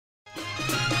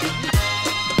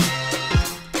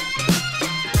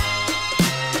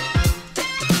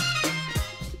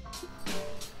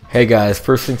Hey guys,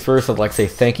 first things first, I'd like to say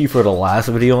thank you for the last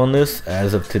video on this.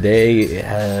 As of today, it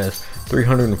has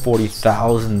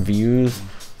 340,000 views,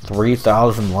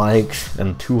 3,000 likes,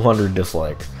 and 200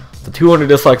 dislikes. The 200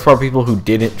 dislikes are people who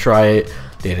didn't try it,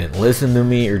 they didn't listen to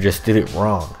me, or just did it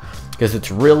wrong. Because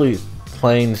it's really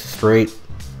plain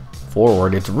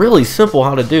straightforward. It's really simple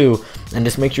how to do, and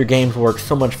just makes your games work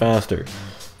so much faster.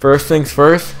 First things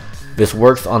first, this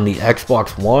works on the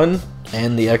Xbox One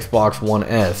and the Xbox One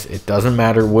S. It doesn't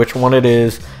matter which one it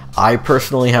is. I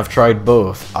personally have tried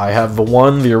both. I have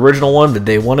the original one, the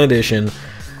Day 1 edition.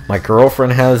 My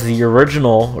girlfriend has the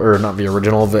original, or not the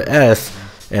original, the S,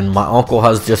 and my uncle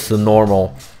has just the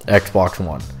normal Xbox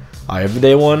One. I have the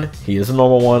Day 1, he has a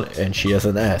normal one, and she has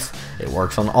an S. It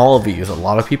works on all of these. A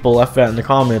lot of people left that in the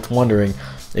comments wondering.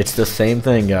 It's the same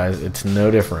thing, guys. It's no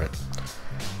different.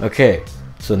 Okay.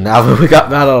 So now that we got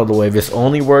that out of the way, this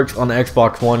only works on the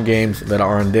Xbox One games that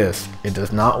are on disc. It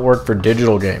does not work for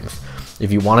digital games.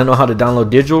 If you want to know how to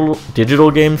download digital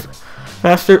games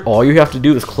faster, all you have to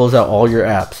do is close out all your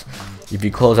apps. If you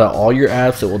close out all your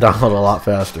apps, it will download a lot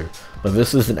faster. But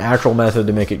this is an actual method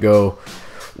to make it go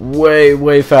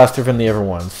way faster than the other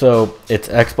one. So it's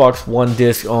Xbox One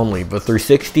disc only. The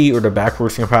 360 or the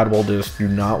backwards compatible discs do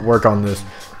not work on this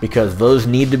because those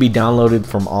need to be downloaded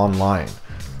from online,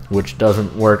 which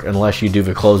doesn't work unless you do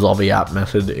the close all the app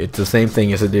method. It's the same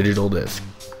thing as a digital disc.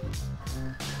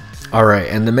 Alright,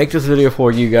 and to make this video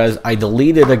for you guys, I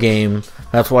deleted a game.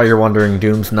 That's why you're wondering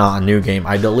Doom's not a new game.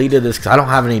 I deleted this because I don't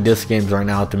have any disc games right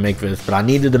now to make this, but I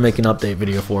needed to make an update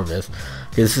video for this.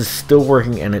 This is still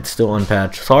working and it's still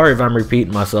unpatched. Sorry if I'm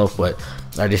repeating myself, but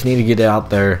I just need to get it out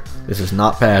there. This is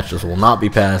not patched. This will not be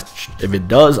patched. If it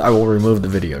does, I will remove the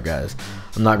video, guys.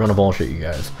 I'm not going to bullshit you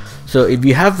guys. So if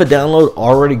you have the download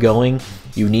already going,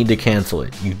 you need to cancel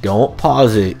it. You don't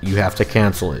pause it, you have to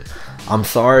cancel it. I'm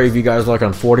sorry if you guys are like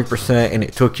on 40% and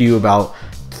it took you about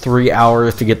 3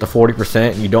 hours to get to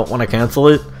 40% and you don't want to cancel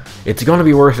it. It's going to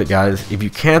be worth it, guys. If you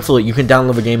cancel it, you can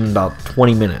download the game in about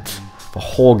 20 minutes. The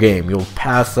whole game. You'll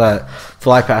pass that,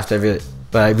 fly past it.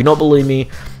 But if you don't believe me,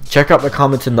 check out the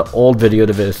comments in the old video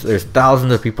to this. There's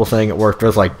thousands of people saying it worked.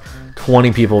 There's like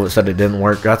 20 people that said it didn't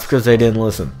work. That's because they didn't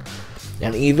listen.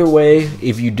 And either way,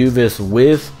 if you do this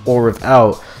with or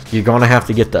without, you're going to have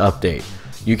to get the update.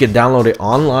 You can download it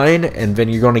online, and then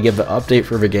you're going to get the update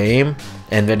for the game,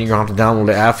 and then you're going to have to download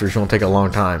it after, so it's going to take a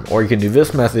long time. Or you can do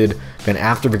this method, then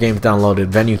after the game's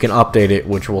downloaded, then you can update it,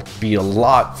 which will be a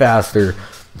lot faster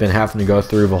than having to go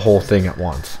through the whole thing at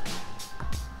once.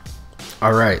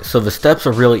 Alright, so the steps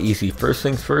are really easy. First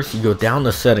things first, you go down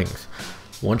to settings.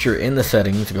 Once you're in the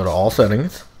settings, you go to all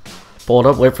settings. Pull it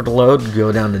up, wait for it to load,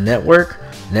 go down to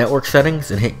network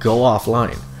settings, and hit go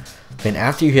offline. Then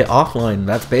after you hit offline,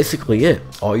 that's basically it.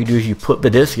 All you do is you put the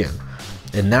disc in.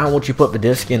 And now once you put the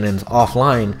disc in and it's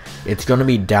offline, it's going to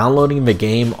be downloading the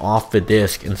game off the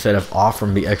disc instead of off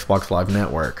from the Xbox Live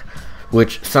Network.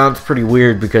 Which sounds pretty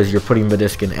weird because you're putting the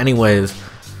disc in anyways.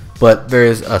 But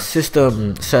there's a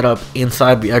system set up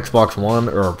inside the Xbox One,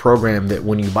 or a program that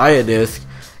when you buy a disc,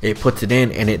 it puts it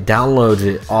in and it downloads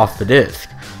it off the disc.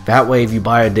 That way, if you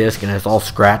buy a disc and it's all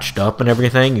scratched up and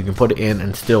everything, you can put it in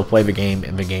and still play the game,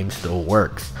 and the game still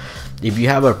works. If you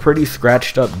have a pretty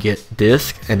scratched up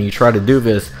disc and you try to do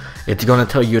this, it's going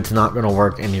to tell you it's not going to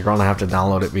work and you're going to have to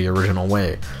download it the original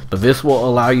way. But this will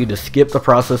allow you to skip the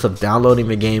process of downloading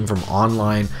the game from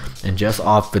online and just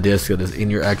off the disc that is in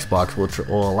your Xbox, which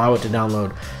will allow it to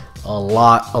download a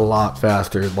lot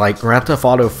faster. Like Grand Theft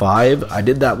Auto 5, I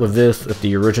did that with this at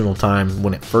the original time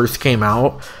when it first came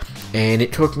out, and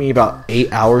it took me about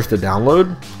 8 hours to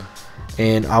download,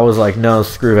 and I was like, no,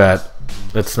 screw that,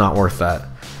 it's not worth that.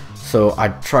 So I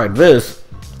tried this,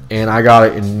 and I got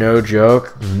it in, no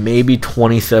joke, maybe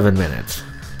 27 minutes.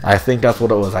 I think that's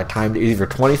what it was. I timed it either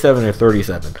 27 or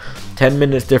 37. 10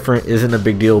 minutes different isn't a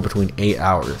big deal between 8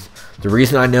 hours. The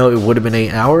reason I know it would have been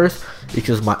 8 hours is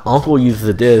because my uncle used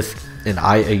the disc and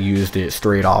I used it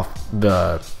straight off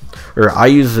the, I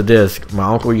used the disc, my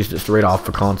uncle used it straight off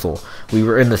the console. We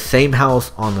were in the same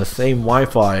house on the same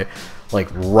Wi-Fi, like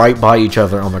right by each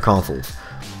other on the consoles.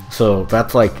 So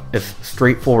that's like as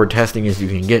straightforward testing as you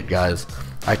can get, guys.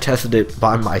 I tested it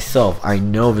by myself. I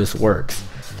know this works.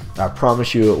 I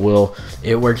promise you it will.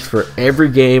 It works for every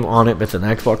game on it that's an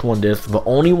Xbox One disc. The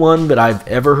only one that I've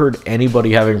ever heard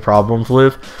anybody having problems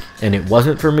with, and it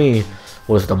wasn't for me,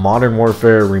 was the Modern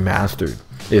Warfare Remastered.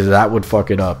 That would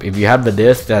fuck it up. If you had the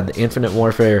disc that had the Infinite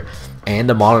Warfare and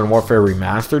the Modern Warfare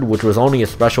Remastered, which was only a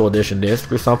special edition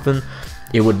disc or something,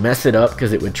 it would mess it up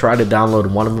because it would try to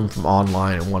download one of them from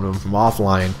online and one of them from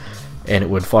offline, and it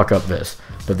would fuck up this.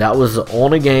 But that was the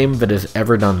only game that has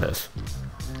ever done this.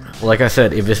 like I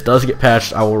said, if this does get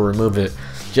patched, I will remove it.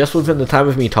 Just within the time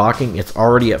of me talking, it's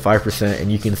already at 5%,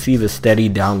 and you can see the steady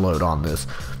download on this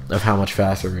of how much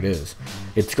faster it is.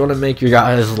 It's going to make your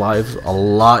guys' lives a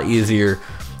lot easier.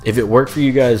 If it worked for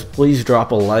you guys, please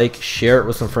drop a like, share it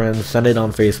with some friends, send it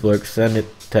on Facebook, send it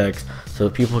text so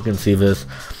that people can see this.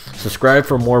 Subscribe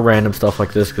for more random stuff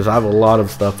like this, because I have a lot of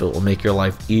stuff that will make your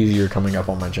life easier coming up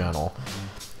on my channel.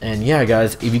 And yeah,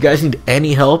 guys, if you guys need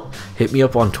any help, hit me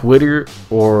up on Twitter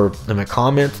or in the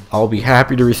comments. I'll be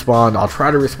happy to respond. I'll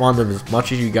try to respond to as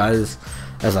much of you guys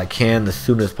as I can as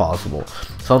soon as possible.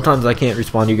 Sometimes I can't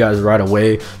respond to you guys right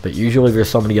away, but usually there's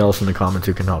somebody else in the comments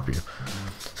who can help you.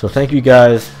 So thank you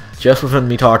guys. Just within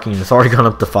me talking, it's already gone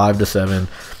up to 5 to 7.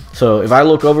 So if I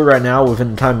look over right now,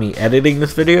 within the time of me editing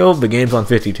this video, the game's on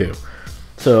 52.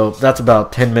 So that's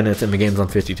about 10 minutes and the game's on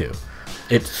 52.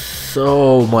 It's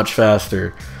so much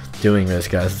faster doing this,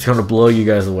 guys. It's going to blow you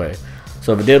guys away.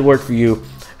 So if it did work for you,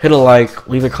 hit a like,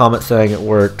 leave a comment saying it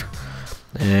worked,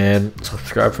 and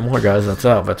subscribe for more, guys.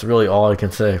 That's really all I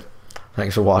can say.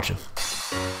 Thanks for watching.